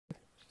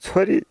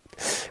छोरी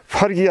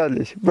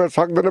फर्किहाले म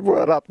सक्दैन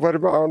बुवा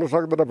रातभरिमा आउन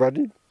सक्दैन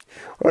भनी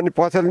अनि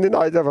पछिल्लो दिन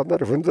आइज भन्दा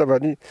हुन्छ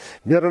भनी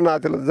मेरो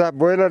नातिले जा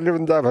ब्रोइलर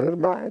ल्याउनु जा भनेर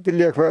माथि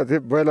लेखमा थियो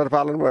ब्रोइलर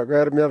पालनमा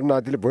गएर मेरो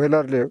नातिले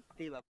ब्रोइलर ल्यायो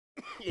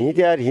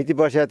हिँडी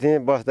बसेको थिएँ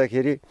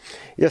बस्दाखेरि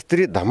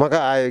यस्तरी धमका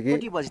आयो कि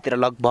कति बजीतिर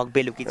लगभग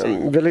बेलुकी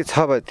चाहिँ बेलुकी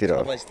 6 बजीतिर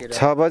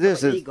 6 बजे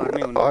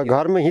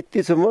घरमा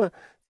हिँड्ती छु म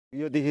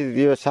योदेखि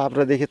यो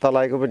साप्रादेखि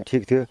तलाइको पनि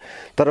ठिक थियो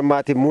तर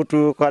माथि मुटु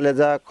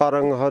कलेजा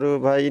करङहरू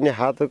भयो यिनी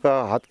हातका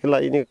हत्केला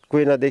यिनी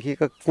कुइनादेखि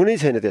कुनै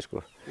छैन त्यसको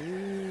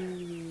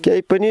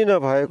केही पनि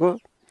नभएको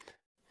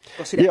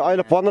यो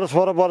अहिले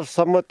 15-16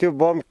 वर्षसम्म त्यो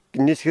बम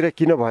निस्केर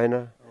किन भएन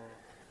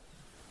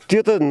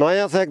त्यो त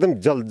नयाँ छ एकदम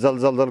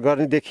जल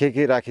गर्ने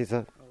देखिएकै राखी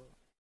छ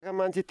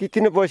मान्छे त्यति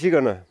नै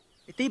बसिकन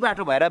त्यही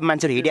बाटो भएर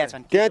मान्छेहरू हिँडेका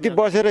छन् त्यहाँ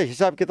बसेर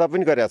हिसाब किताब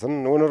पनि गरेका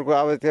छन् उनीहरूको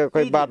अब त्यो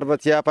कोही बाटोमा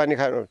चिया पानी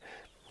खानु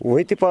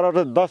हुइती पर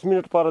 10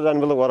 मिनट पर जाने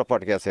बेला गर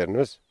पड्किया छ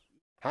हेर्नुहोस्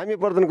हामी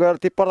वर्धन गएर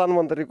ती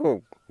प्रधानमन्त्रीको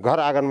घर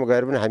आँगनमा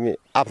गएर पनि हामी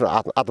आफ्नो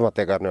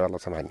आत्महत्या गर्नेवाला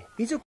छौँ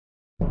हामी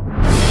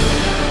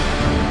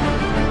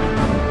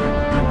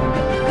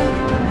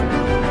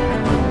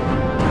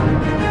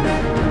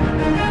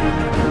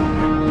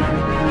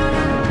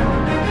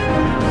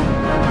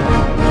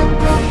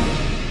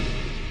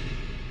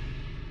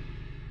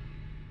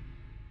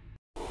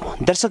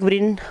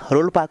दर्शकवृन्द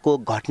रोल्पाको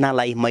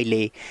घटनालाई मैले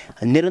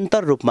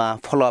निरन्तर रूपमा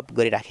फलोअप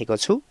गरिराखेको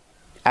छु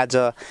आज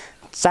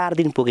 4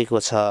 दिन पुगेको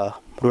छ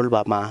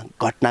रोल्पामा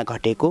घटना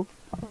घटेको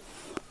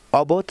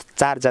अबोध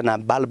 4 जना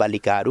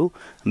बालबालिकाहरू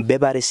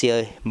बेबारेसिया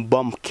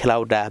बम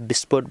खेलाउँदा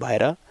विस्फोट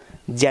भएर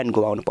ज्यान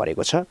गुमाउनु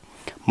परेको छ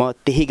म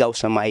त्यही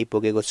गाउँसम्म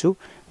आइपुगेको छु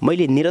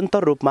मैले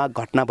निरन्तर रूपमा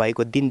घटना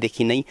भएको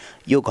दिनदेखि नै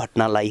यो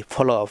घटनालाई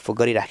फलोअप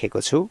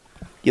गरिराखेको छु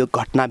यो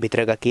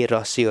घटनाभित्रका के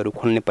रहस्यहरू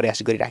खोल्ने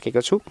प्रयास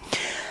गरिराखेको छु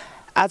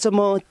आज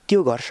म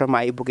त्यो घरसम्म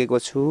आइपुगेको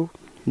छु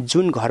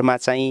जुन घरमा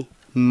चाहिँ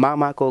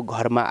मामाको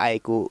घरमा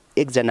आएको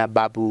एकजना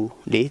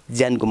बाबुले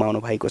ज्यान गुमाउनु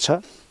भएको छ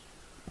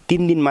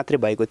 3 दिन मात्रै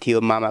भएको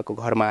थियो मामाको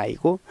घरमा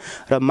आएको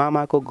र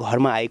मामाको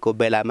घरमा आएको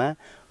बेलामा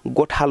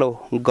गोठालो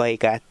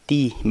गएका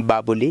ती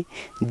बाबुले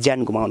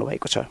ज्यान गुमाउनु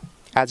भएको छ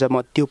आज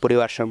म त्यो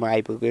परिवारसम्म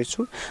आइपुगेको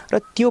छु र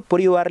त्यो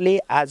परिवारले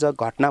आज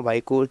घटना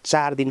भएको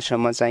 4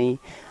 दिनसम्म चाहिँ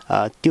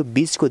त्यो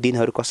बीचको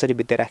दिनहरू कसरी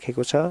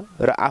बिताइराखेको छ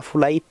र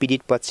आफूलाई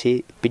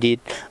पीडित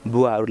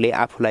बुवाहरूले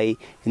आफूलाई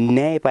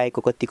न्याय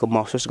पाएको कतिको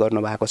महसुस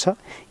गर्नु भएको छ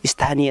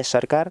स्थानीय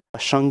सरकार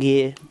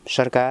संघीय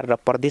सरकार र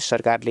प्रदेश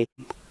सरकारले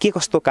के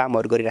कस्तो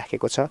कामहरू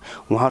गरिराखेको छ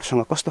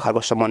उहाँहरूसँग कस्तो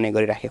खालको समन्वय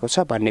गरिराखेको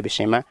छ भन्ने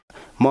विषयमा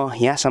म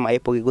यहाँसम्म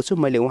आइपुगेको छु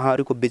मैले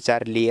उहाँहरूको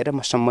विचार लिएर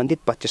म सम्बन्धित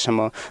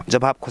पक्षसम्म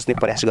जवाब खोज्ने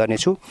प्रयास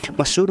गर्नेछु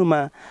म सुरुमा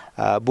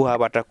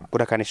बुवाबाट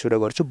कुराकानी सुरु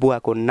गर्छु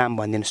बुवाको नाम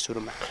भनिदिनुहोस्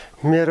सुरुमा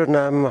मेरो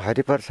नाम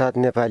हरिप्रसाद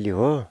नेपाली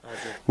हो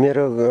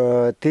मेरो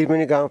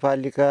त्रिवेणी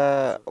गाउँपालिका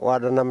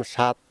वार्ड नम्बर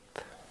 7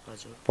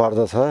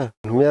 पर्दछ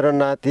मेरो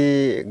नाति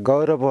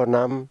गौरव हो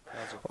नाम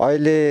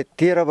अहिले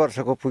 13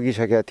 वर्षको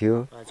पुगिसकेको थियो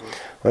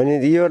अनि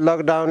यो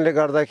लकडाउनले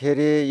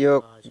गर्दाखेरि यो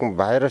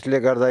भाइरसले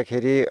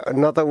गर्दाखेरि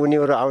न त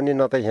उनीहरू आउने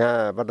न त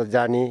यहाँबाट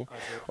जाने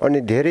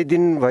अनि धेरै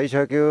दिन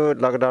भइसक्यो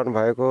लकडाउन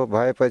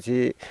भएपछि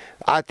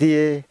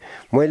आतिए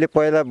मैले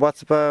पहिला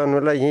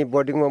बचपनलाई यहीँ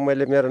बोर्डिङमा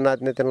मैले मेरो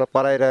नाति नातिनीलाई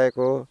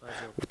पढाइरहेको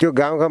त्यो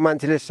गाउँका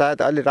मान्छेले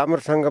सायद अलि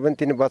राम्रोसँग पनि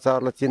तिनी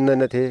बच्चाहरूलाई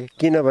चिन्दैनथे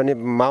किनभने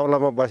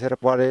माउलामा बसेर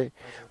पढे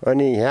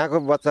अनि यहाँको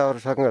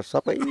बच्चाहरूसँग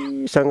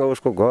सबैसँग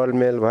उसको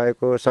घोलमेल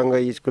भएको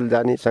सँगै स्कुल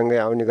जाने सँगै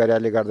आउने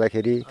गरेकाले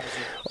गर्दाखेरि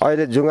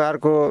अहिले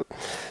जुङ्गारको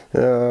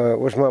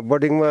उसमा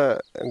बोर्डिङमा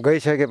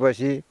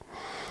गइसकेपछि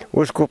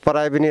उसको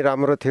पढाइ पनि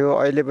राम्रो थियो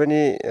अहिले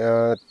पनि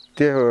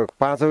त्यो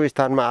 5औं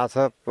स्थानमा आछ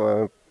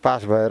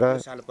पास भएर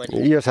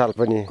यो साल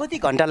पनि कति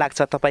घण्टा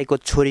लाग्छ तपाईको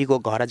छोरीको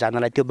घर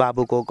जानलाई त्यो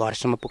बाबुको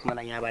घरसम्म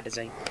पुग्नलाई यहाँबाट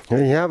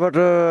चाहिँ यहाँबाट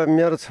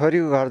मेरो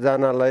छोरीको घर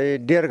जानलाई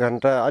 1.5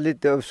 घण्टा अलि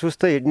त्यो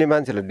सुस्त हिँड्ने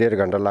मान्छेलाई 1.5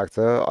 घण्टा लाग्छ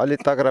अलि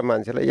तगडा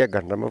मान्छेलाई 1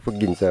 घण्टामा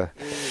पुगिन्छ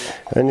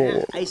अनि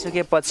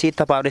आइसकेपछि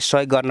तपाईहरुले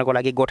सहयोग गर्नको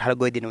लागि गोठालो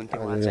गइदिनु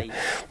हुन्थ्यो वहाँ चाहिँ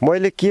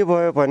मैले के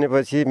भयो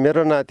भनेपछि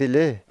मेरो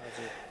नातिले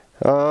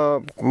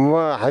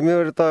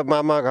हामीहरु त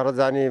मामा घर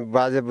जाने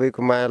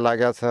बाजेबुइको माया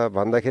लागेको छ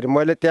भन्दाखेरि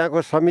मैले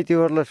त्यहाँको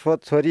समितिहरुलाई सोध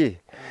छोरी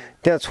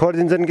त्यहाँ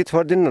छोड्दिन्छन् कि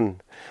छोड्दिन्नन्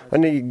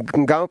अनि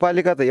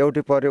गाउँपालिका त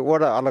एउटै पर्यो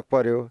वडा अलग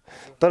पर्यो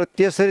तर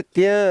त्यसरी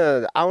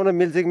त्यहाँ आउन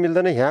मिल्छ कि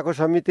मिल्दैन यहाँको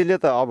समितिले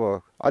त अब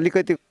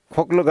अलिकति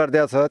खोक्लो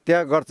गर्दै छ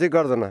त्यहाँ गर्छ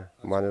गर्दैन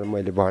भनेर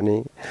मैले भने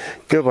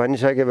त्यो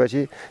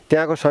भनिसकेपछि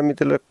त्यहाँको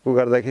समितिले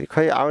गर्दाखेरि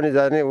खै आउने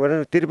जाने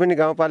त्रिवेणी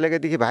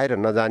गाउँपालिकादेखि बाहिर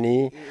नजाने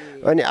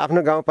अनि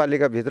आफ्नो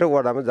गाउँपालिका भित्र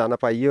वडामा जान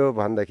पाइयो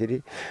भन्दाखेरि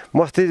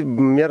मस्ती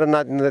मेरो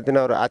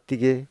नातिनातिनीहरु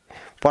आत्तिके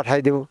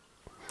पठाइदेऊ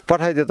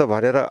त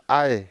भनेर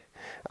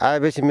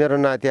आएपछि मेरो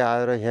नाति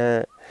आएर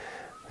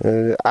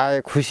यहाँ आए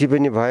खुसी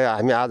पनि भयो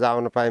हामी आज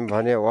आउन पायौं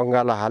भने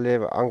अङ्गाला हाले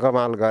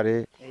अङ्कमाल गरे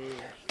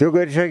त्यो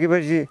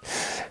गरिसकेपछि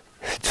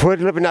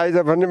छोरीले पनि आइज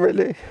भन्ने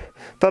मैले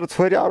तर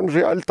छोरी आउनु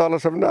अलि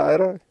तलसम्म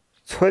आएर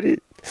छोरी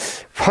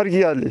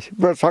फर्किहाले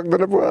म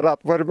सक्दैन बुवा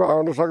रातभरिमा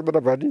आउन सक्दैन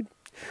भनी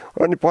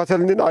अनि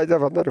पछिल्लो दिन आइज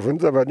भन्दा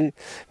हुन्छ भने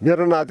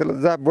मेरो नातिले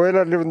जा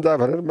ब्रोइलर ल्याउनु जा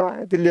भनेर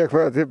माथि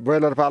लेखमा थियो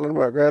ब्रोइलर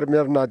पालनमा गएर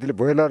मेरो नातिले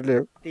ब्रोइलर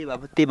ल्यायो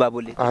त्यही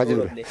बाबुले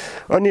हजुर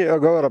अनि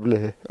गौरवले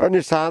अनि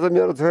साँझ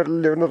मेरो छोरीले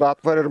ल्याउनु रात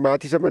परेर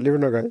माथिसम्म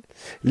ल्याउन गएँ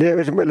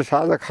ल्याएपछि मैले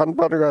साँझ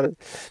खानपान गरेँ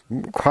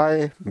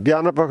खुवाएँ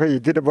बिहान पख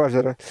हिँडेर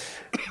बसेर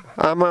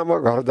आमा म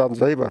घर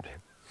जान्छु है भने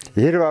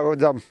हेर बाबु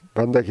जाऊँ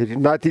भन्दाखेरि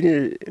नातिनी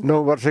 9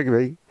 वर्षकी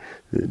भई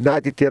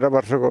नाति 13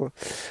 वर्षको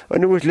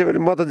अनि उसले पनि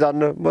म त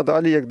जान्न म त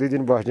अलि 1-2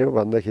 दिन बस्ने हो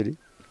भन्दाखेरि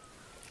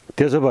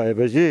त्यसो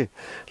भएपछि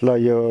ल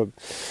यो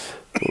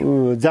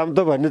जाम त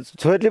भन्ने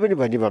छोरीले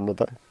पनि भन्नु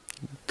त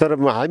तर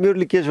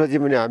हामीहरूले के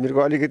सोच्यौँ भने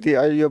हामीहरूको अलिकति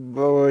यो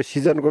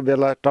सिजनको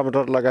बेला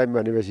टमाटर लगायौँ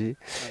भनेपछि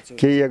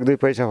केही 1-2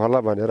 पैसा होला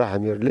भनेर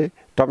हामीहरूले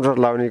टमाटर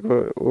लाउनेको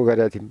उ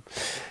गरेका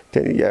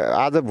थियौँ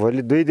आज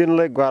भोलि 2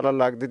 दिनलाई ग्वाला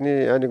लाग्दिने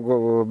अनि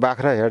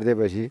बाख्रा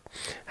हेर्दैपछि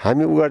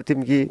हामी उ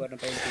गर्थ्यौँ कि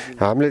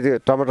हामीले त्यो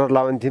टमाटर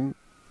लाउँथ्यौँ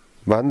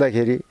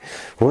भन्दाखेरि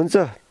हुन्छ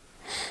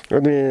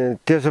अनि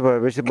त्यसो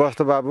भएपछि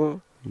बस्नु बाबु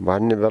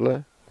भन्ने बेला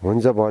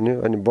हुन्छ भन्यो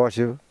अनि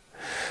बस्यो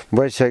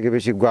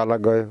बसिसकेपछि ग्वाला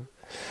गयो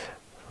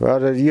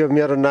र यो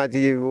मेरो नाति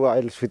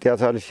अहिले सुत्या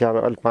छ अलि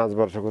सानो अलि 5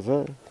 वर्षको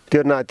छ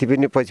त्यो नाति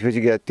पनि पछि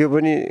गयो त्यो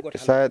पनि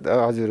सायद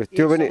हजुर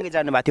त्यो पनि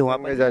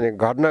जाने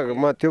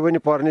घटनामा त्यो पनि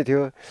पर्ने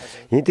थियो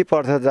हिँडी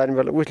पर्छ जाने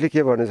बेला उसले के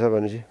भनेछ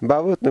भनेपछि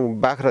बाबु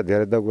बाख्रा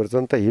धेरै दगुर्छ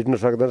नि त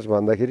हिँड्न सक्दैनस्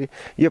भन्दाखेरि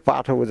यो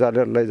पाठो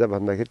उजालेर लैजा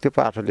भन्दाखेरि त्यो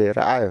पाठो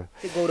लिएर आयो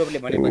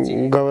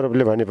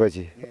गौरवले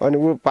भनेपछि अनि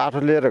ऊ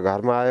पाठो लिएर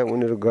घरमा आयो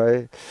उनीहरू गए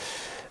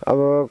अब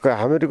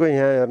हामीहरूको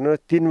यहाँ हेर्नु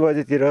 3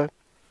 बजेतिर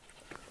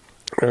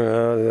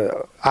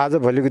आज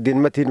भोलिको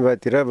दिनमा 3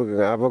 बजेतिर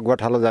अब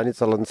गोठालो जाने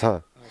चलन छ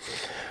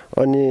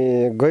अनि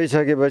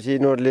गइसकेपछि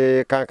यिनीहरूले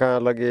कहाँ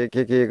लगे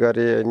के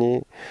गरे अनि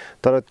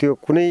तर त्यो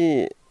कुनै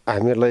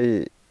हामीलाई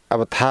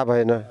अब थाहा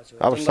भएन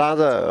अब साँझ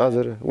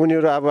हजुर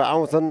उनीहरू अब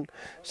आउँछन्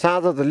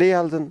साँझ त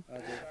ल्याइहाल्छन्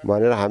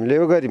भनेर हामीले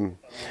यो गऱ्यौँ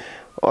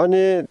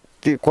अनि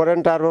त्यो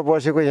क्वारेन्टाइनमा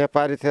बसेको यहाँ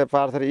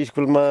पार्थर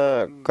स्कुलमा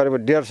करिब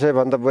 150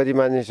 भन्दा बढी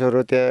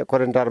मानिसहरू त्यहाँ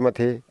क्वारेन्टाइनमा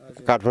थिए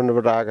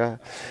काठमाडौँबाट आएका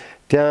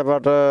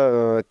त्यहाँबाट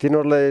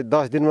तिनीहरूलाई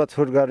 10 दिनमा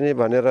छुट गर्ने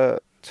भनेर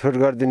छुट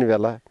गरिदिने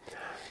बेला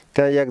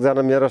त्यहाँ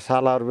एकजना मेरो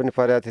सालाहरू पनि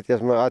परेको थियो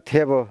त्यसमा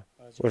थिएब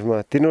उसमा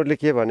तिनीहरूले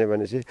के भने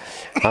भनेपछि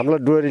हामीलाई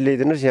डोरी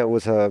ल्याइदिनुहोस् यहाँ ऊ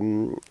छ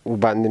ऊ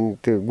बाँधिदिनु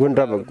त्यो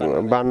गुन्टा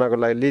बाँध्नको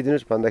लागि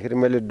ल्याइदिनुहोस् भन्दाखेरि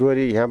मैले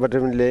डोरी यहाँबाट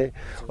पनि ल्याएँ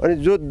अनि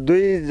जो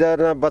 2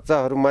 जना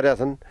बच्चाहरू मरेका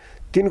छन्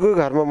तिनको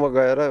घरमा म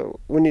गएर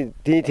उनी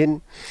त्यहीँ थिइन्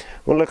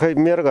उनलाई खै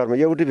मेरो घरमा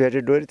एउटै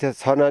भेटे डोरी थियो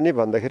छ नानी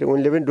भन्दाखेरि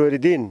उनले पनि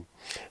डोरी दिइन्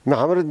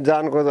हाम्रो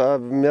जानको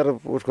मेरो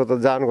उसको त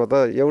जानको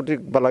त एउटै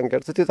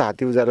ब्ल्याङ्केट छ त्यो त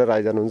हात्ती उजालेर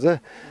आइजानुहुन्छ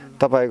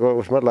तपाईँको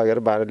उसमा लगेर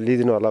बाहिर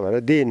लिइदिनु होला भनेर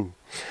दिइन्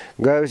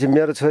गएपछि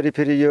मेरो छोरी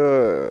फेरि यो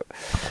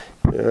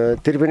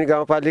त्रिवेणी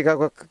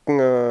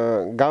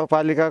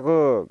गाउँपालिकाको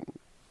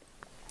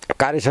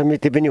कार्य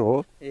समिति पनि हो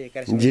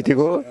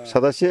जितेको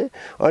सदस्य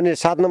अनि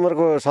 7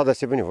 नम्बरको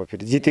सदस्य पनि हो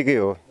फेरि जितेकै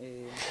हो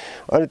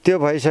अनि त्यो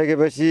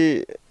भइसकेपछि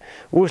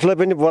उसलाई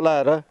पनि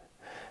बोलाएर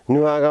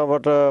नुवा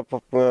गाउँबाट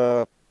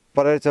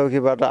परेर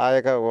चौकीबाट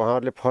आएका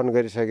उहाँहरूले फोन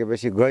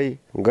गरिसकेपछि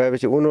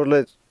गएपछि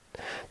उनीहरूले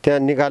त्यहाँ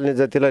निकाल्ने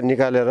जतिलाई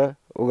निकालेर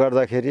उ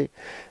गर्दाखेरि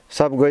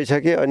सब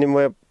गइसके अनि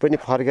म पनि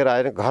फर्केर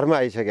आएर घरमा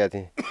आइसकेको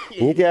थिएँ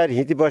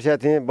हिँडी बसेको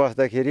थिएँ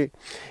बस्दाखेरि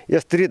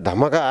यस्तरी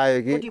धमका आयो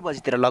कि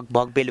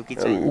लगभग बेलुकी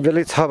 6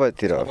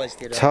 बजेतिर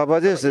 6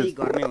 बजे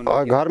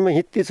घरमा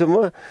हिँड्ती छु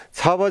म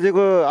 6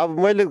 बजेको अब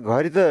मैले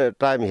घरि त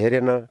टाइम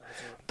हेरेन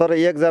तर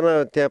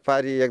एकजना त्यहाँ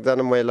पारी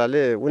एकजना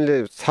महिलाले उनले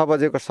 6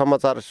 बजेको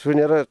समाचार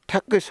सुनेर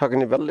ठ्याक्कै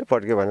सक्ने बेलले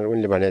पड्क्यो भनेर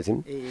उनले भनेका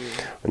छिन्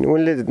अनि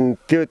उनले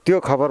त्यो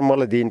खबर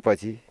मलाई दिइन्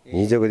पछि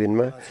हिजोको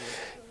दिनमा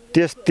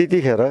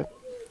त्यतिखेर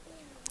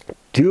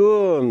त्यो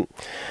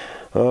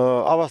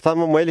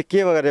अवस्थामा मैले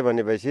के गरेँ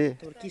भनेपछि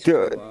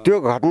त्यो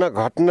घटना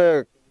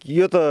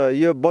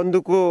यो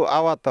बन्दुकको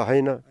आवाज त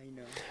होइन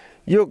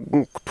यो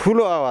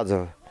ठुलो आवाज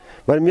हो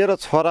भने मेरो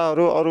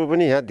छोराहरू अरू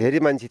पनि यहाँ धेरै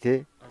मान्छे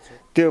थिए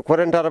त्यो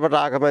क्वारेन्टाइनबाट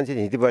आएको मान्छे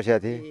हिँडी बसेका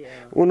थिए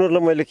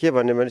उनीहरूलाई मैले के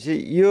भने भनेपछि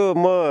यो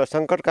म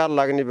सङ्कटकाल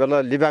लाग्ने बेला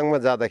लिबाङमा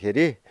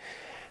जाँदाखेरि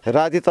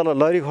राति तल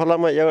लरी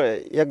खोलामा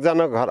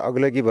एकजना घर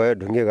अग्लगी भयो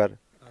ढुङ्गे घर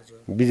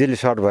बिजुली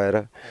सर्ट भएर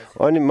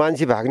अनि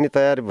मान्छे भाग्ने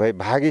तयारी भई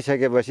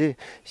भागिसकेपछि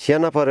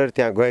सेना परेर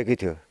त्यहाँ गएकै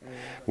थियो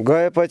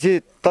गएपछि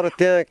तर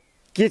त्यहाँ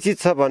के चिज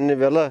छ भन्ने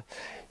बेला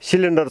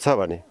सिलिन्डर छ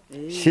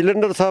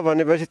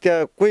भनेपछि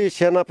त्यहाँ कोही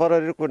सेना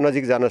प्रहरीको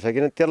नजिक जान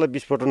सकिन त्यसलाई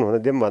विस्फोटन हुन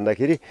दिउँ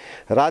भन्दाखेरि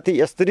राति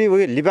यस्तरी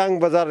उयो लिबाङ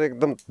बजार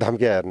एकदम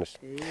धम्क्या हेर्नुहोस्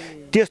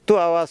त्यस्तो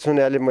आवाज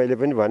सुनेले मैले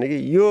पनि भने कि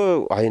यो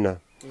होइन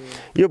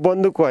यो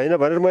बन्दुकको होइन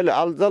भनेर मैले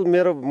अलजल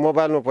मेरो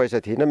मोबाइलमा पैसा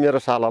थिएन मेरो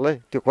सालालाई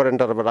त्यो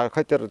क्वारेन्टाइनबाट आएको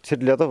खै तेरो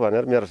छिट ल्याउ त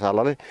भनेर मेरो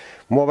सालालाई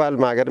मोबाइल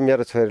मागेर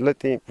मेरो छोरीलाई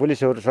त्यही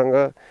पुलिसहरूसँग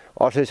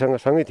असैसँग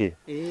सँगै थिए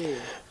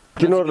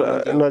तिनीहरू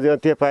नजिक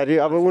त्यो पारी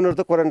अब उनीहरू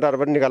त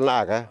क्वारेन्टाइनबाट निकाल्न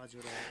आएका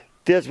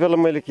त्यस बेला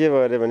मैले के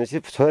गरेँ भनेपछि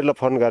छोरीलाई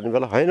फोन गर्ने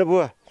बेला होइन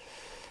बुवा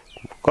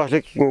कसले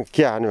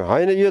के हान्यो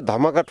होइन यो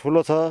धमाका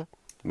ठुलो छ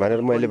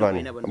भनेर मैले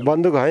भने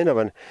बन्दुक होइन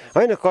भने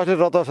होइन कसले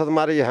रतसत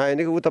मारे यहाँ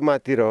होइन कि ऊ त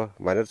माथितिर हो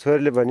भनेर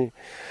छोरीले भने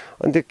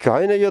अनि त्यो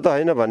होइन यो त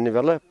होइन भन्ने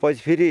बेला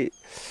पछि फेरि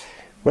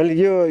मैले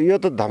यो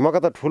त धमाका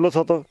त ठुलो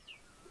छ त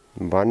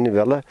भन्ने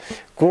बेला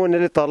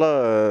कोनेले तल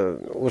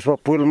उसमा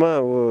पुलमा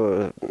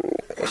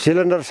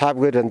सिलिन्डर साफ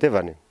गरिरहन्थे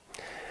भने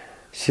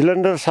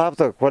सिलिन्डर साफ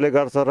त कसले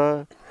गर्छ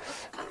र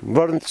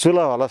बरु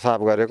चुला होला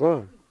साफ गरेको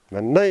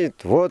नै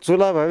हो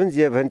चुला भयो भने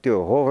जे भयो भने त्यो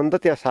हो भने त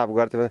त्यहाँ साफ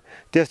गर्थ्यो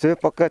त्यस्तो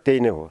पक्का त्यही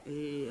नै हो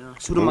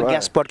सुरुमा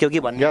ग्यास पड्क्यो कि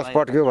भन्ने ग्यास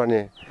पड्क्यो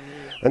भने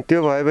अनि त्यो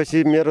भएपछि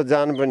मेरो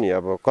जान पनि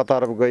अब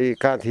कतार गई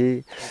कहाँ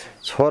थिएँ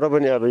छोरो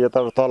पनि अब यता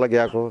तल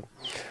गएको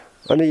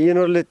अनि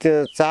यिनीहरूले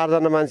त्यहाँ 4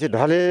 जना मान्छे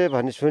ढले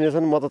भन्ने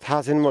सुनेछन् म त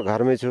थाहा छैन म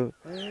घरमै छु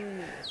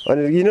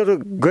अनि यिनीहरू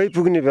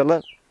गइपुग्ने बेला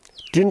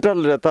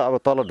टिन्टल त अब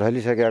तल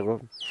ढलिसकेको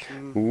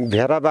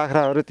भेडा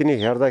बाख्राहरू तिनी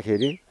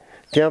हेर्दाखेरि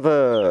त्यहाँ त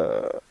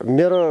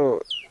मेरो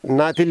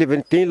नातिले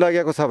पनि त्यहीँ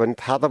लगेको छ भने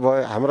थाहा त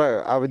भयो हाम्रो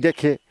अब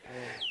देखेँ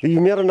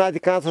मेरो नाति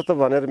कहाँ छ त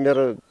भनेर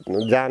मेरो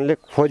जानले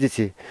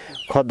खोजेछि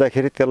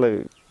खोज्दाखेरि त्यसलाई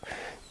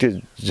त्यो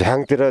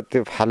झाङतिर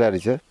त्यो फाले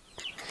रहेछ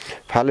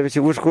फालेपछि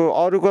उसको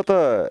अरूको त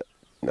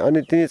अनि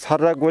तिनी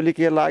छर्रा गोली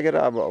के लागेर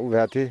अब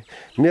उभ्या थिए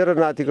मेरो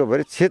नातिको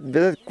भरि छेद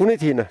बेद कुनै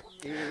थिएन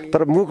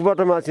तर मुखबाट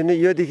माथि नै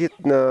योदेखि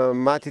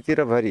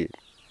माथितिर भरि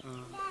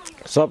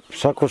सब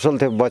सकुशल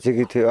थियो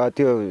बचेकी थियो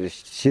त्यो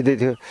सिधै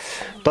थियो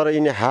तर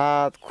यिनी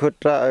हात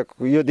खुट्टा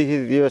योदेखि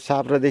यो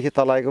साप्रादेखि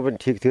तलाएको पनि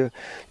ठिक थियो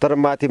तर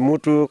माथि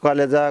मुटु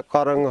कलेजा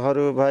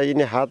करङहरू भयो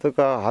यिनी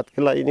हातका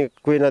हत्केला यिनी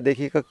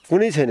कुइनादेखिका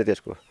कुनै छैन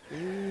त्यसको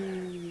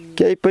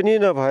केही पनि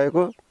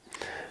नभएको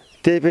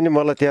त्यही पनि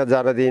मलाई त्यहाँ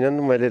जान दिएनन्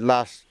मैले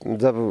लास्ट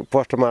जब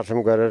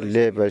पोस्टमार्टम गरेर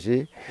ल्याएपछि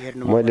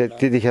मैले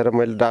त्यतिखेर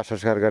मैले दाह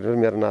संस्कार गरेर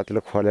मेरो नातिले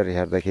खोलेर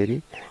हेर्दाखेरि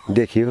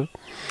देखियो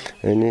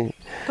अनि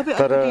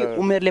तर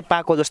उमेरले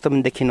पाएको जस्तो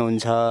पनि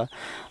देखिनुहुन्छ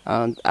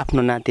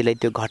आफ्नो नातिलाई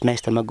त्यो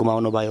घटनास्थलमा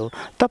गुमाउनु भयो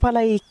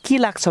तपाईलाई के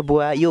लाग्छ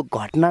बुवा यो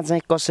घटना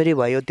चाहिँ कसरी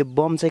भयो त्यो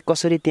बम चाहिँ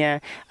कसरी त्यहाँ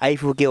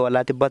आइपुग्यो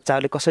होला त्यो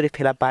बच्चाहरूले कसरी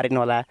फेला पारेन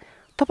होला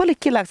तपाईलाई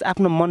के लाग्छ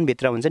आफ्नो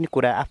मनभित्र हुन्छ नि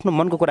कुरा आफ्नो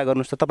मनको कुरा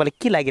गर्नुहोस् त तपाईलाई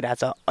के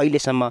लागिरहेछ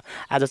अहिलेसम्म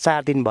आज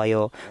 4 दिन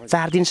भयो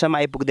 4 दिनसम्म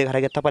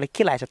आइपुग्दैखेरि तपाईलाई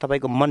के लाग्छ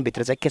तपाईको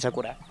मनभित्र चाहिँ के छ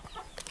कुरा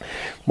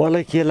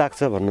मलाई के लाग्छ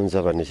भन्नुहुन्छ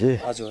भनेपछि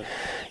हजुर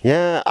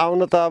यहाँ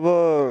आउन त अब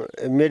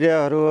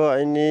मिडियाहरू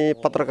अनि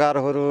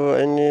पत्रकारहरू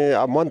अनि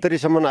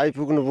मन्त्रीसम्म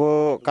आइपुग्नु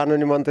भयो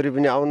कानुनी मन्त्री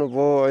पनि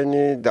आउनुभयो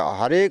अनि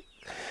हरेक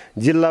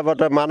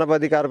जिल्लाबाट मानव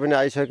अधिकार पनि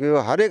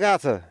आइसक्यो हरेक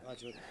आछ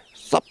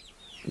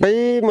सबै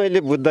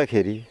मैले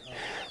बुझ्दाखेरि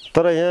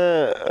तर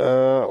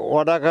यहाँ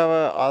वडाका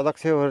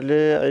अध्यक्षहरूले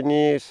अनि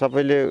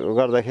सबैले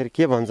गर्दाखेरि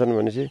के भन्छन्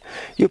भनेपछि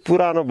यो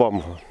पुरानो बम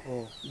हो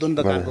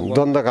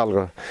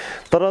द्वन्द्वकालको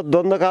तर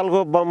द्वन्द्वकालको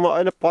बममा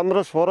अहिले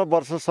 15-16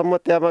 वर्षसम्म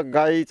त्यहाँ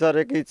गाई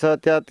चरेकै छ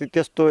त्यहाँ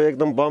त्यस्तो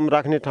एकदम बम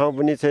राख्ने ठाउँ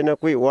पनि छैन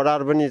कोही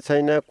ओडार पनि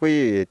छैन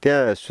कोही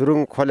त्यहाँ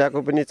सुरुङ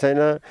खोल्याएको पनि छैन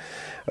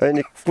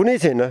अनि कुनै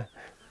छैन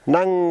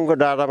नाङ्गो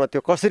डाँडामा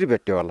त्यो कसरी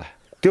भेट्यो होला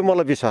त्यो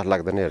मलाई विश्वास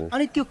लाग्दैन हेर्नु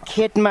अनि त्यो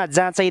खेतमा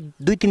जहाँ चाहिँ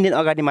 2-3 दिन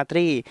अगाडि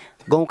मात्रै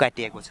गहुँ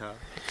काटिएको छ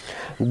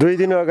 2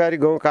 दिन अगाडि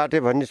गहुँ काटे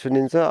भन्ने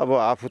सुनिन्छ अब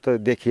आफू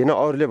त देखिएन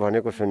अरूले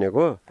भनेको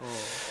सुनेको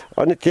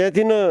अनि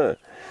त्यहाँदेखि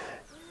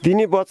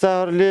तिनी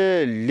बच्चाहरूले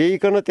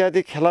ल्याइकन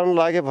त्यहाँदेखि खेलाउन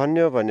लाग्यो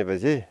भन्ने हो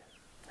भनेपछि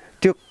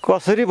त्यो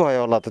कसरी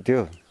भयो होला त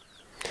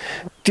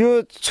त्यो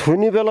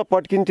छुने बेला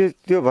पड्किन्थ्यो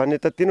त्यो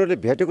भने त तिनीहरूले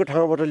भेटेको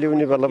ठाउँबाट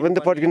ल्याउने बेला पनि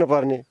त पड्किनु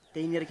पर्ने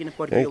त्यहीँनिर किन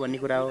पड्कियो भन्ने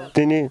कुरा हो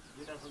तिनी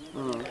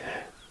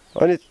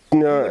अनि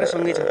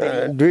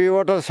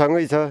 2वटा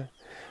सँगै छ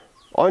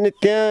अनि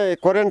त्यहाँ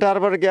करेन्ट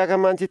टारबाट गएका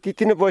मान्छे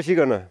त्यति नै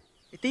बसिकन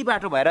त्यही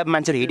बाटो भएर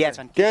मान्छेहरू हिँडेका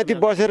छन् त्यहाँ ती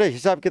बसेर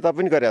हिसाब किताब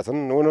पनि गरेका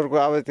छन् उनीहरूको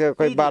अब त्यो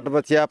कोही बाटोमा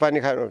चिया पानी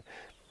खानु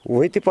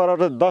हुइती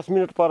पर 10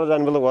 मिनट पर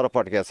जाने बेला गर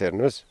पड्किया छ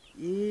हेर्नुहोस्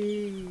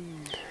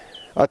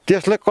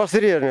त्यसलाई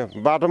कसरी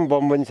हेर्ने बाटोमा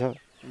बम पनि छ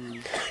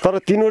तर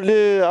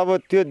तिनीहरूले अब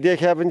त्यो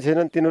देखा पनि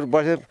छैनन् तिनीहरू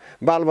बसे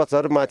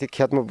बालबच्चाहरू माथि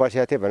खेतमा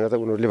बसेका थिए भनेर त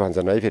उनीहरूले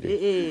भन्छन् है फेरि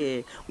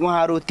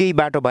उहाँहरू त्यही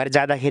बाटो भएर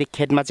जाँदाखेरि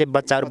खेतमा चाहिँ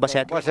बच्चाहरू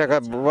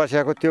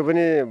बसेको त्यो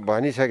पनि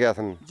भनिसकेका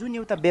छन् जुन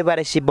एउटा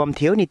बेबारेसी बम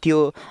थियो नि त्यो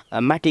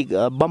माथि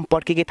बम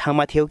पड्केकै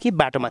ठाउँमा थियो कि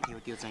बाटोमा थियो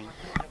त्यो चाहिँ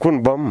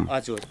कुन बम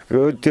हजुर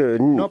त्यो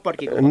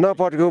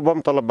नपड्केको बम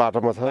तल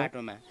बाटोमा छ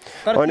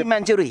अनि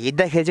मान्छेहरू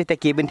हिँड्दाखेरि चाहिँ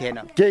त्यहाँ केही पनि थिएन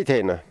केही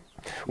थिएन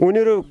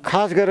उनीहरू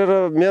खास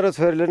गरेर मेरो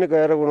छोरीले नै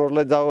गएर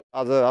उनीहरूलाई जाऊ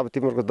आज अब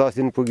तिमीहरूको 10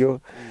 दिन पुग्यो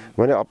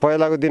भने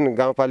पहिलाको दिन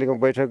गाउँपालिकामा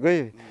बैठक गई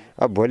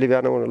अब भोलि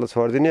बिहान उनीहरूलाई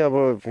छोडिदिने अब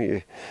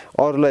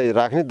अरूलाई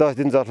राख्ने 10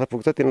 दिन जसलाई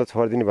पुग्छ तिनीलाई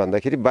छोडिदिने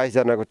भन्दाखेरि 22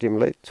 जनाको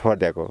टिमलाई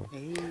छोडिदिएको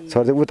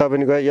छोडिदिए उता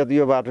पनि गयो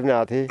यो बाटो पनि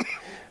आएको थिए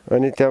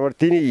अनि त्यहाँबाट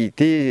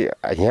त्यही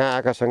यहाँ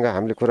आएकासँग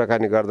हामीले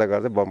कुराकानी गर्दा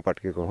गर्दै बम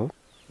पड्केको हो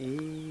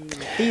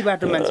त्यही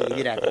बाटो मान्छे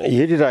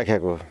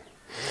हिँडिराखेको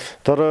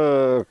तर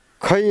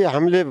खै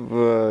हामीले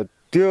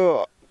त्यो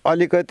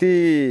अलिकति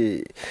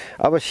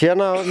अब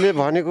सेनाहरूले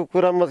भनेको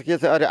कुरामा के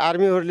छ अरे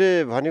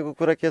आर्मीहरूले भनेको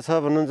कुरा के छ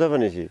भन्नुहुन्छ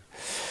भनेपछि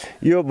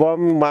यो बम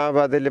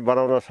माओवादीले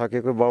बनाउन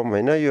सकेको बम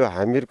होइन यो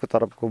हामीहरूको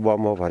तर्फको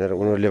बम हो भनेर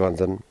उनीहरूले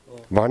भन्छन्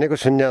भनेको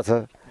सुन्या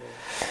छ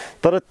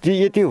तर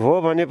यति हो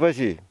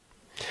भनेपछि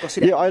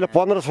यो अहिले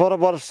 15-16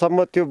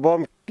 वर्षसम्म त्यो बम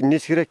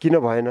निस्केर किन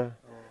भएन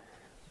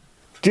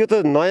त्यो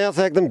त नयाँ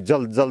छ एकदम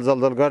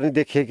जल गर्ने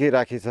देखिएकै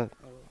राखेछ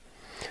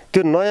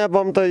त्यो नयाँ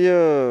बम त यो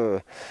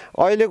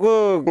अहिलेको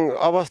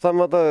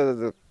अवस्थामा त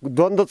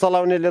द्वन्द्व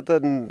चलाउनेले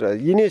त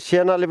यिनी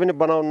सेनाले पनि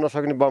बनाउन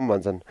नसक्ने बम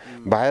भन्छन्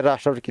बाहिर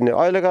राष्ट्रबाट किन्ने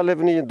अहिलेकाले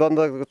पनि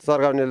द्वन्द्व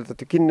चर्काउनेले त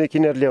त्यो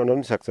किनेर ल्याउन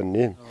पनि सक्छन्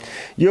नि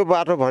यो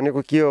बाटो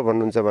भनेको के हो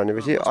भन्नुहुन्छ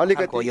भनेपछि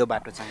अलिकति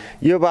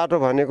यो बाटो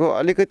भनेको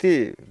अलिकति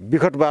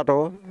विकट बाटो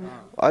हो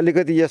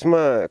अलिकति यसमा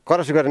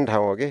क्रस गर्ने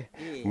ठाउँ हो कि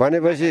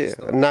भनेपछि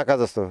नाका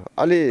जस्तो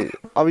अलि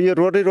अब यो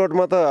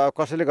रोडमा त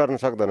कसैले गर्न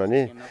सक्दैन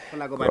नि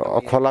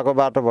खोलाको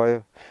बाटो भयो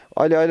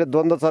अहिले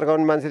द्वन्द्व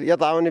चर्काउने मान्छेले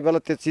यता आउने बेला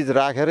त्यो चिज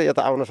राखेर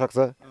यता आउन सक्छ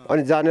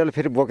अनि जानेले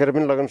फेरि बोकेर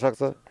पनि लगाउन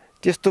सक्छ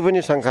त्यस्तो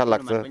पनि शङ्का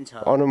लाग्छ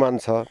अनुमान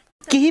छ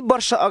केही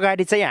वर्ष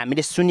अगाडि चाहिँ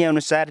हामीले सुने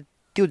अनुसार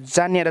त्यो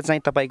जानेर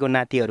चाहिँ तपाईँको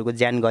नातिहरूको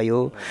ज्यान गयो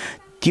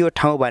त्यो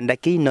ठाउँभन्दा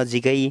केही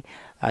नजिकै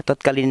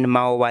तत्कालीन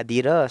माओवादी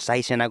र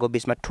शाही सेनाको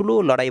बिचमा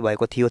ठुलो लडाइँ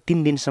भएको थियो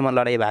 3 दिनसम्म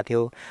लडाइँ भएको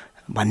थियो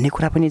भन्ने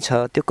कुरा पनि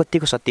छ त्यो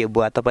कतिको सत्य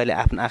बुवा तपाईँले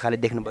आफ्नो आँखाले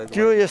देख्नुभएको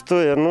त्यो यस्तो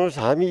हेर्नुहोस्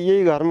हामी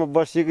यही घरमा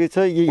बसेकै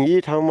छ यही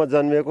ठाउँमा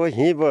जन्मेको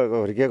यहीँ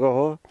हुर्केको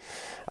हो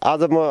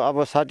आज म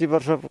अब 60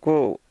 वर्षको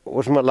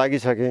उसमा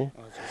लागिसकेँ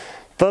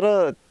तर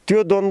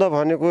त्यो द्वन्द्व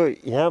भनेको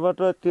यहाँबाट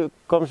त्यो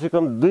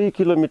कमसेकम 2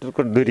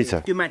 किलोमिटरको दूरी छ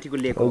त्यो माथिको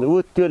लेख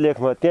त्यो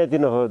लेखमा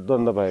त्यहाँतिर हो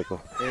द्वन्द्व भएको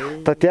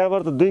त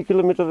त्यहाँबाट 2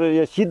 किलोमिटर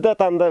यो सिधा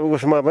तान्दा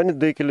उसमा पनि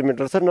 2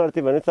 किलोमिटर छ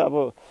नर्थी भने चाहिँ अब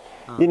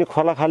यिनी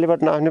खोला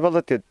खालीबाट नआउने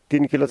बेला त्यो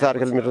 3 किलो 4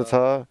 किलोमिटर छ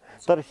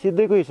तर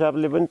सिधैको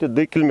हिसाबले पनि त्यो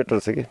 2 किलोमिटर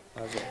छ कि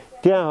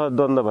त्यहाँ हो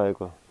द्वन्द्व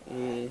भएको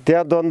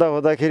त्यहाँ द्वन्द्व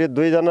हुँदाखेरि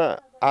 2 जना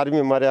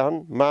आर्मी मर्या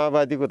हुन्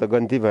माओवादीको त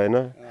गन्ती भएन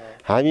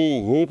हामी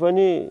यहीँ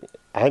पनि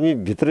हामी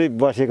भित्रै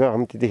बसेका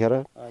हौँ त्यतिखेर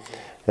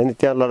अनि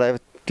त्यहाँ लडाइँ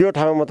त्यो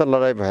ठाउँमा त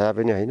लडाइँ भए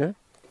पनि होइन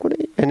कुनै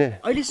होइन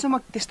अहिलेसम्म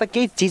त्यस्ता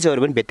केही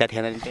चिजहरू पनि भेट्टा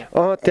थिएन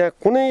त्यहाँ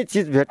कुनै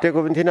चिज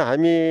भेटेको पनि थिएन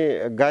हामी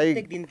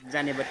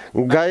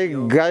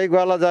गाई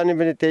ग्वाला जाने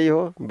पनि त्यही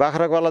हो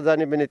बाख्रा ग्वाला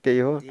जाने पनि त्यही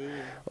हो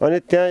अनि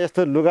त्यहाँ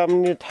यस्तो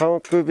लुगाम्ने ठाउँ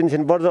कोही पनि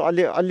छैन बढ्दो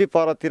अलि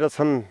परतिर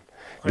छन्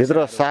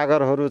भित्र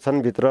सागरहरू छन्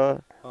भित्र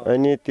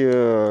अनि त्यो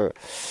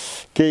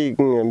केही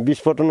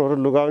विस्फोटनहरू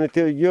लुगाउने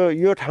त्यो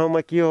यो ठाउँमा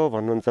के हो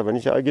भन्नुहुन्छ भने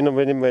चाहिँ अघि नै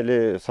पनि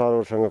मैले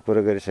सरहरूसँग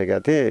कुरा गरिसकेका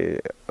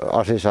थिएँ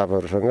असै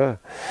साहबहरूसँग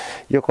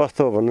यो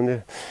कस्तो हो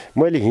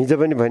भन्नुहुन्थ्यो मैले हिजो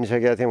पनि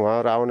भनिसकेका थिएँ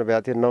उहाँहरू आउनु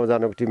भएको थियो 9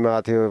 जनाको टिममा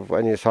आएको थियो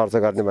अनि सर्च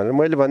गर्ने भनेर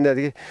मैले भनिदिएको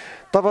थिएँ कि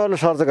तपाईँहरूले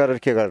सर्च गरेर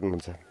के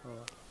गर्नुहुन्छ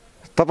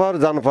तपाईँहरू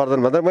जानु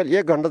पर्दैन भन्दा मैले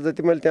 1 घन्टा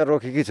जति मैले त्यहाँ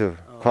रोकेकी छु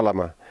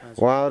खोलामा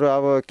उहाँहरू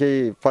अब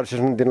केही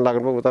प्रशिक्षण दिन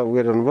लाग्नुभयो उता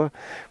उयो भयो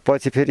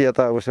पछि फेरि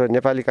यता उसो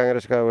नेपाली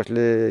काङ्ग्रेसका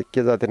उसले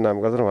के जाति नाम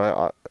गर्छन्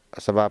उहाँ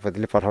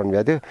सभापतिले पठाउनु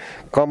भएको थियो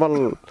कमल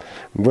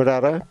बुढा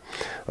र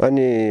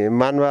अनि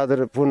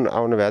मानबहादुर पुन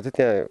आउनु भएको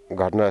थियो त्यहाँ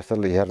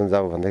घटनास्थल हेर्न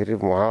जाऊ भन्दाखेरि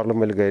उहाँहरूलाई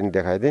मैले गएर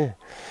देखाइदिएँ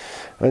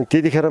अनि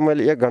त्यतिखेर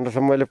मैले 1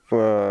 घन्टासम्म मैले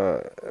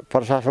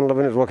प्रशासनलाई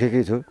पनि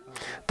रोकेकै छु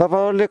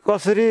तपाईँहरूले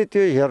कसरी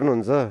त्यो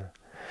हेर्नुहुन्छ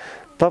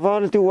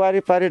तपाईँहरूले त्यो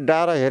वारिपारि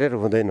डाँडा हेरेर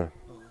हुँदैन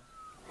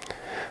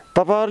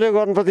तपाईँहरूले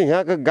गर्नुपर्छ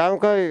यहाँको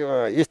गाउँका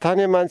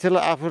स्थानीय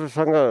मान्छेलाई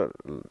आफूसँग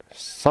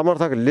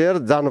समर्थक लिएर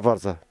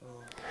जानुपर्छ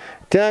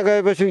त्यहाँ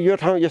गएपछि यो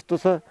ठाउँ यस्तो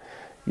छ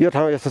यो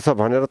ठाउँ यस्तो छ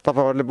भनेर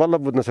तपाईँहरूले बल्ल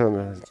बुझ्न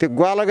सक्नुहुन्छ त्यो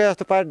ग्वाला गए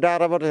जस्तो पारि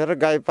डाँडाबाट हेरेर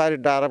गाई पारि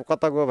डाँडा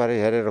कता गयो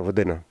भनेर हेरेर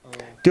हुँदैन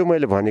त्यो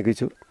मैले भनेकै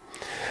छु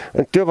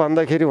त्यो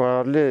भन्दाखेरि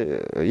उहाँहरूले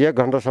 1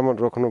 घन्टासम्म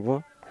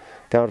रोक्नुभयो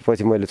त्यहाँबाट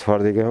पछि मैले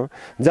छोडिदिएको हौँ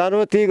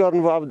जानु त्यही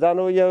गर्नुभयो अब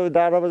जानु यो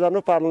डाँडामा जानु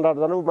पार्न डाँडा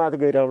जानु माथि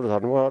गइरहेको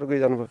झर्नु अर्कै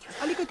जानुभयो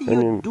अलिकति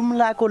यो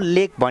डुम्लाको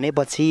लेक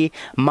भनेपछि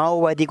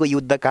माओवादीको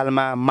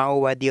युद्धकालमा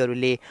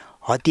माओवादीहरूले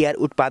हतियार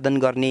उत्पादन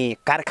गर्ने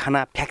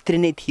कारखाना फ्याक्ट्री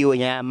नै थियो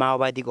यहाँ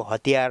माओवादीको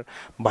हतियार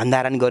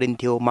भण्डारण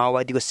गरिन्थ्यो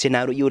माओवादीको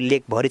सेनाहरू यो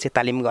लेकभरि चाहिँ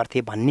तालिम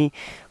गर्थे भन्ने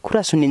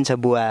कुरा सुनिन्छ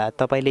बुवा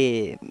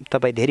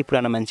तपाईँ धेरै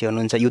पुरानो मान्छे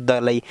हुनुहुन्छ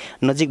युद्धलाई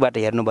नजिकबाट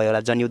हेर्नुभयो होला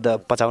जनयुद्ध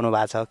पचाउनु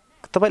भएको छ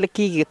तपाईँले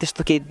के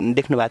त्यस्तो के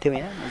देख्नु भएको थियो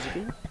यहाँ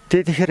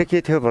त्यतिखेर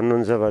के थियो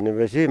भन्नुहुन्छ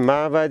भनेपछि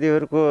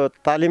माओवादीहरूको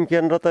तालिम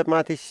केन्द्र त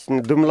माथि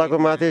दुम्लाको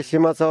माथि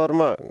सीमा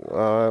चौरमा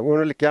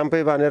उनीहरूले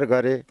क्याम्पै बानेर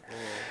गरे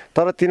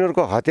तर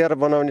तिनीहरूको हतियार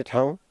बनाउने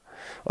ठाउँ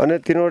अनि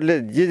तिनीहरूले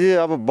जे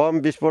अब बम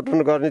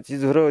विस्फोटन गर्ने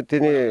चिजहरू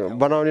तिनी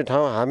बनाउने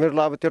ठाउँ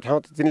हामीहरूलाई अब त्यो ठाउँ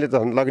त तिनीले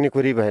झन् लग्ने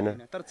कुरै भएन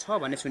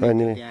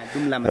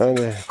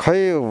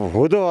खै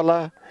हुँदो होला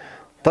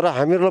तर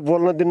हामीहरूलाई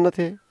बोल्न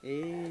दिन्नथे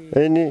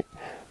अनि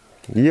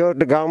यो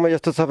गाउँमा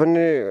यस्तो छ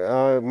भने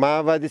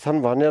माओवादी छन्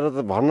भनेर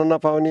त भन्न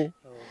नपाउने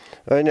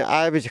अनि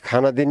आएपछि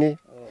खाना दिने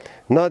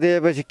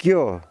नदिएपछि के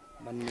हो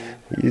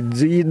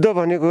युद्ध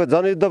भनेको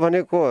जनयुद्ध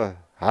भनेको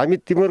हामी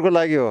तिमीहरूको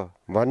लागि हो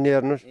भन्ने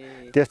हेर्नुहोस्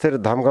त्यसरी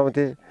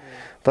धम्काउँथे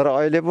तर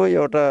अहिले पो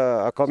एउटा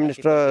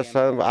कम्युनिस्ट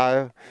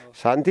आयो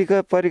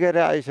शान्तिको परिकार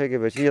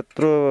आइसकेपछि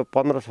यत्रो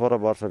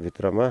 15-16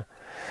 वर्षभित्रमा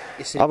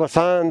अब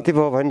शान्ति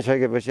भयो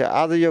भनिसकेपछि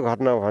आज यो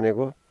घटना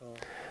भनेको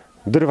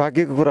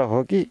दुर्भाग्यको कुरा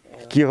हो कि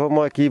के हो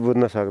म के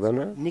बुझ्न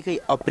सक्दैन।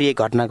 निकै अप्रिय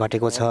घटना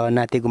घटेको छ,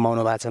 नाति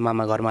गुमाउनु भएको छ,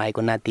 मामा घरमा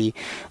आएको नाति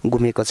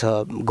गुमेको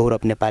छ गौरव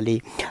नेपाली।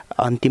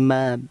 अन्तिममा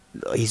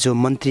हिजो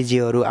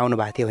मन्त्रीजीहरू आउनु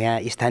भएको थियो, यहाँ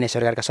स्थानीय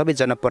सरकारका सबै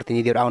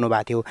जनप्रतिनिधिहरू आउनु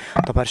भएको थियो,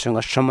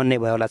 तपाईँहरूसँग समन्वय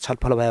भयो होला,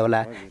 छलफल भयो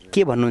होला,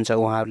 के भन्नुहुन्छ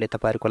उहाँहरूले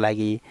तपाईँहरूको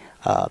लागि,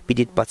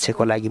 पीडित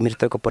पक्षको लागि,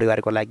 मृतकको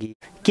परिवारको लागि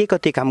के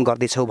कति काम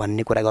गर्दैछौ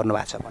भन्ने कुरा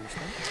गर्नुभएको छ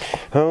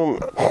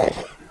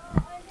भन्नुहोस्।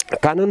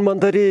 कानुन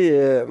मन्त्री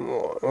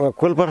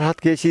कुलप्रसाद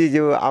केसी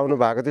जो आउनु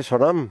भएको थियो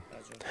सोनाम,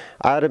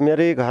 आएर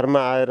मेरै घरमा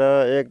आएर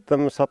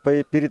एकदम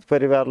सबै पीडित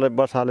परिवारलाई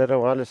बसालेर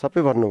उहाँले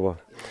सबै भन्नुभयो,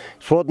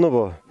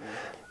 सोध्नुभयो।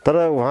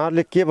 तर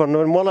उहाँहरूले के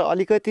भन्नुभयो, मलाई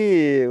अलिकति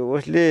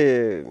उसले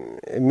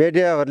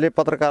मिडियाहरूले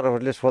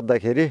पत्रकारहरूले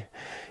सोद्धाखेरि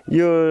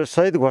यो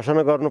शहीद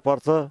घोषणा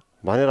गर्नुपर्छ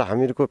भनेर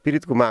हामीहरूको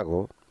पीडितको माग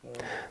हो।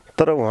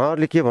 तर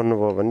उहाँहरूले के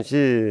भन्नुभयो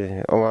भनेपछि,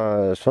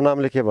 उहाँ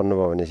सोनामले के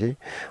भन्नुभयो भनेपछि,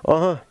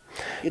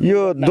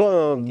 यो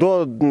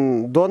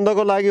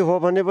द्वन्द्वको लागि हो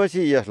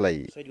भनेपछि यसलाई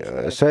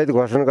शहीद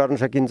घोषणा गर्न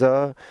सकिन्छ,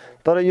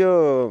 तर यो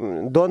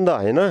द्वन्द्व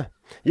होइन,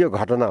 यो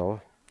घटना हो,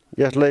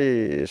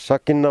 यसलाई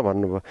सकिन्न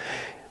भन्नुभयो।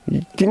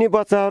 तिनी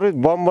बच्चाहरू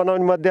बम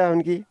बनाउने मध्य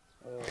हुन् कि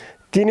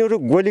तिनीहरू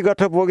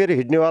गोलीगट्ठा बोकेर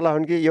हिँड्नेवाला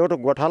हुन् कि एउटा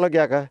गोठालो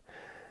गएका,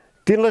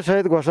 तिनलाई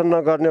शहीद घोषणा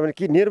नगर्ने भने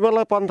कि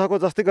निर्मला पन्थको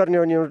जस्तै गर्ने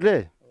हो नि उनीहरूले।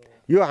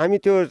 यो हामी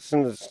त्यो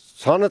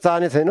छन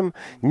चाहने छैनौँ।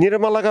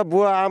 निर्मलाका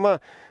बुवा आमा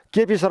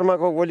केपी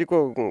शर्माको गोलीको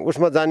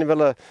उसमा जाने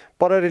बेला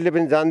प्रहरीले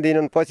पनि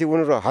जान्दिनन्, पछि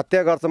उनीहरू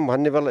हत्या गर्छौँ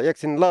भन्ने बेला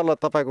एकछिन ल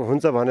तपाईँको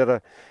हुन्छ भनेर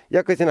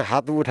एकैछिन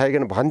हात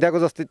उठाइकन भनिदिएको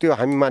जस्तै त्यो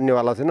हामी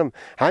मान्नेवाला छैनौँ।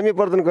 हामी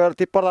वर्धन गएर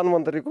ती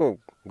प्रधानमन्त्रीको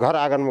घर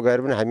आँगनमा गएर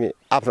पनि हामी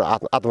आफ्नो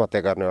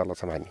आत्महत्या गर्नेवाला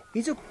छौँ। हामी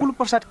हिजो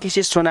कुलप्रसाद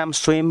केसी सोनाम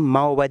स्वयं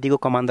माओवादीको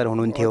कमान्डर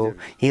हुनुहुन्थ्यो,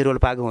 यहीँ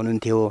रोल्पाको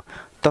हुनुहुन्थ्यो,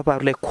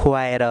 तपाईँहरूले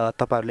खुवाएर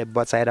तपाईँहरूले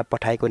बचाएर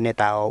पठाएको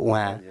नेता हो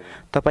उहाँ।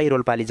 तपाईँ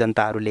रोल्पाली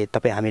जनताहरूले,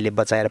 तपाईँ हामीले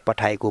बचाएर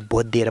पठाएको,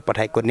 भोट दिएर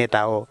पठाएको नेता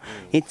हो।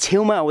 यी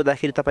छेउमा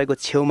आउँदाखेरि, तपाईँको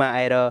छेउमा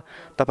आएर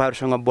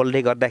तपाईँहरूसँग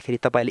बोल्दै गर्दाखेरि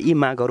तपाईँले यी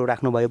मागहरू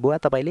राख्नुभयो, बुवा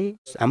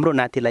तपाईँले हाम्रो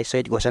नातिलाई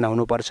शहीद घोषणा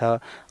हुनुपर्छ,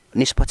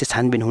 निष्पक्ष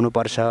छानबिन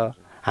हुनुपर्छ,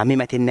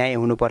 हामीमाथि न्याय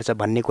हुनुपर्छ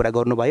भन्ने कुरा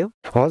गर्नुभयो।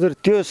 हजुर,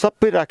 त्यो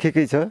सबै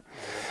राखेकै छ।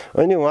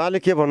 अनि उहाँले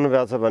के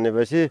भन्नुभएको छ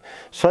भनेपछि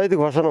शहीद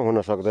घोषणा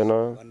हुन सक्दैन,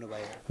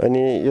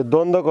 अनि यो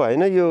द्वन्द्वको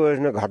होइन, यो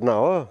घटना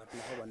हो।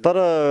 तर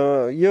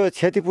यो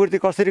क्षतिपूर्ति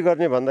कसरी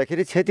गर्ने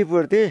भन्दाखेरि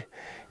क्षतिपूर्ति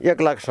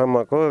 1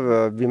 लाखसम्मको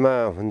बिमा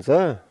हुन्छ,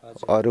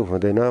 अरू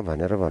हुँदैन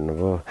भनेर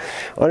भन्नुभयो।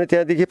 अनि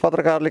त्यहाँदेखि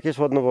पत्रकारले के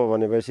सोध्नुभयो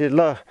भनेपछि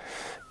ल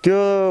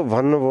त्यो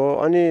भन्नुभयो।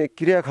 अनि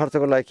क्रिया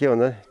खर्चको लागि के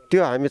भन्दा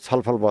त्यो हामी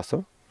छलफल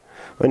बस्छौँ,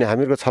 अनि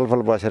हामीहरूको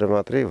छलफल बसेर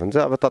मात्रै हुन्छ,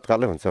 अब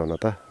तत्कालै हुन्छ हुन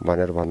त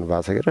भनेर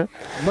भन्नुभएको छ कि। र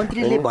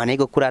मन्त्रीले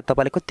भनेको कुरा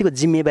तपाईँले कतिको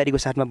जिम्मेवारीको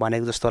साथमा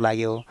भनेको जस्तो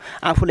लाग्यो,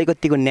 आफूले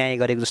कतिको न्याय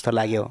गरेको जस्तो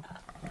लाग्यो?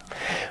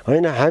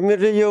 होइन,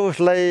 हामीले यो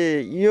उसलाई,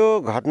 यो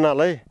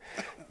घटनालाई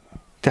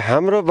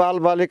हाम्रो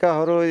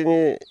बालबालिकाहरू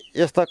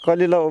यस्ता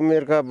कलिला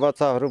उमेरका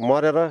बच्चाहरू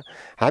मरेर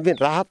हामी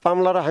राहत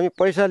पाउँला र हामी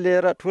पैसा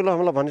लिएर ठुलो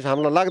हमला भन्ने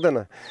हामीलाई लाग्दैन।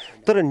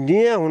 तर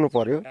न्याय हुनु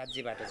पर्यो,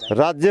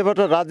 राज्यबाट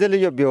राज्यले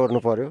यो बेहोर्नु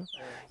पर्यो,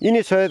 यिनी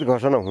शहीद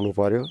घोषणा हुनु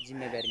पर्यो,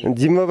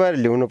 जिम्मेवारी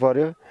ल्याउनु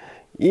पर्यो,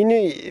 यिनी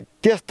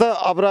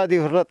त्यस्ता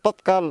अपराधीहरूलाई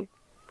तत्काल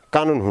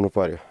कानुन हुनु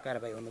पर्यो,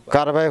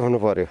 कारबाही हुनु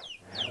पर्यो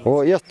हो।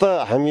 यस्ता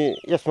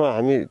यसमा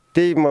हामी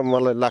त्यही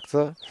मलाई लाग्छ।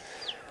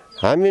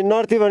 हामी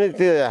नर्थी भने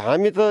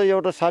हामी त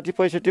एउटा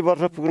 60-65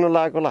 वर्ष पुग्न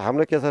लागेकोलाई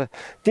हाम्रो के छ,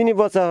 तिनी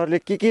बच्चाहरूले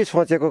के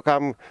सोचेको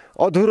काम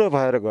अधुरो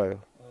भएर गयो।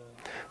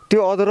 त्यो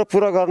अधुरो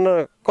पुरा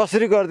गर्न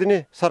कसरी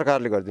गरिदिने,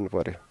 सरकारले गरिदिनु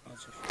पर्यो।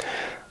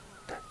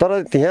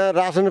 तर त्यहाँ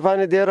रासन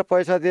पानी दिएर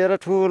पैसा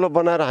दिएर ठुलो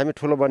बनाएर हामी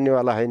ठुलो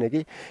बन्नेवाला होइन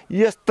कि।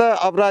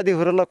 यस्ता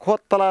अपराधीहरूलाई खोज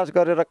तलास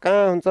गरेर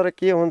कहाँ हुन्छ र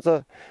के हुन्छ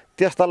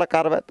त्यस्तालाई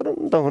कारबाही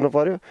तुरन्त हुनु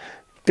पर्यो,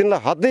 तिनलाई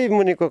हदै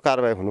मुनिको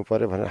कारबाही हुनु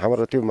पर्यो भनेर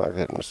हाम्रो त्यो माग।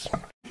 हेर्नुहोस्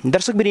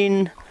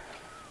दर्शकवृन्द,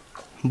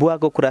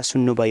 बुवाको कुरा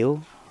सुन्नुभयो।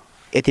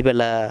 यति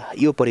बेला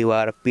यो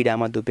परिवार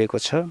पीडामा डुबेको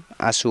छ,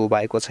 आँसु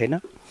उभाएको छैन।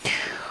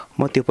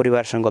 म त्यो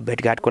परिवारसँग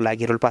भेटघाटको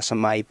लागि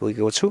रोल्पासम्म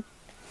आइपुगेको छु।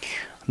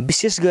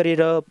 विशेष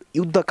गरेर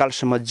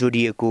युद्धकालसम्म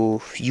जोडिएको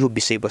यो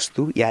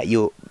विषयवस्तु या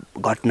यो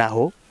घटना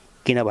हो,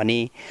 किनभने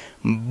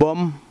बम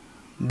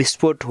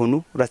विस्फोट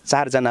हुनु र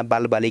 4 जना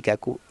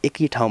बालबालिकाको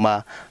एकै ठाउँमा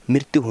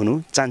मृत्यु हुनु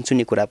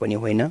चान्चुने कुरा पनि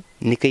होइन,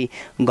 निकै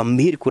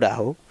गम्भीर कुरा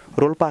हो।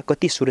 रोल्पा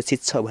कति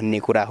सुरक्षित छ भन्ने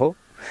कुरा हो।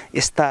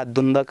 यस्ता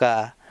द्वन्द्वका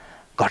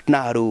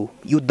घटनाहरू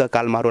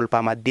युद्धकालमा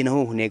रोल्पामा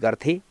दिनहुँ हुने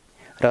गर्थे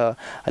र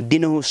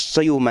दिनहुँ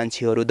सयौँ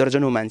मान्छेहरू,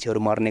 दर्जनौँ मान्छेहरू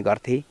मर्ने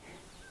गर्थे।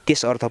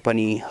 त्यस अर्थ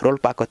पनि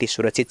रोल्पा कति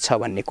सुरक्षित छ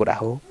भन्ने कुरा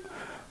हो।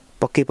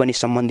 पक्कै पनि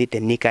सम्बन्धित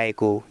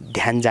निकायको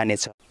ध्यान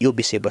जानेछ यो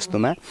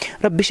विषयवस्तुमा।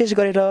 र विशेष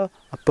गरेर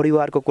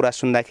परिवारको कुरा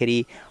सुन्दाखेरि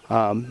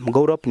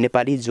गौरव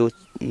नेपाली जो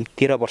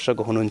 13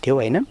 वर्षको हुनुहुन्थ्यो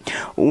होइन,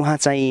 उहाँ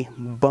चाहिँ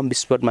बम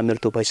विस्फोटमा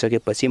मृत्यु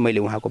भइसकेपछि मैले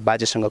उहाँको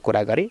बाजेसँग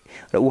कुरा गरेँ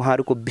र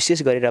उहाँहरूको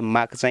विशेष गरेर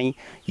माग चाहिँ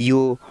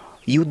यो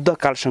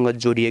युद्धकालसँग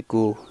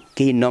जोडिएको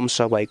केही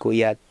नम्स भएको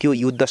या त्यो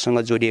युद्धसँग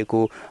जोडिएको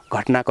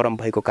घटनाक्रम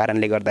भएको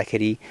कारणले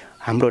गर्दाखेरि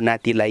हाम्रो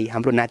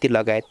नाति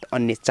लगायत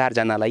अन्य 4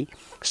 जनालाई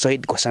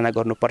शहीद घोषणा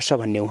गर्नुपर्छ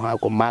भन्ने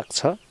उहाँको माग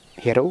छ।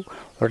 हेरौँ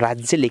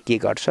राज्यले के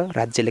गर्छ,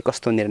 राज्यले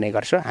कस्तो निर्णय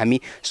गर्छ। हामी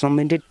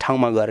सम्बन्धित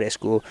ठाउँमा गएर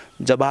यसको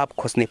जवाब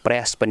खोज्ने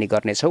प्रयास पनि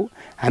गर्नेछौँ।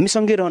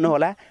 हामीसँगै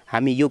रहनुहोला।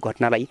 हामी यो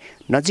घटनालाई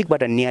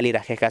नजिकबाट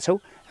नियालिराखेका छौँ।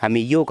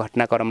 हामी यो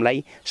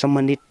घटनाक्रमलाई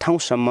सम्बन्धित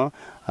ठाउँसम्म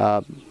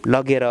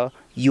लगेर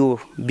यो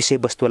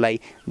विषयवस्तुलाई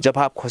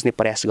जवाब खोज्ने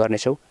प्रयास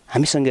गर्नेछौँ।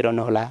 हामीसँगै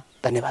रहनुहोला।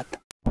 धन्यवाद।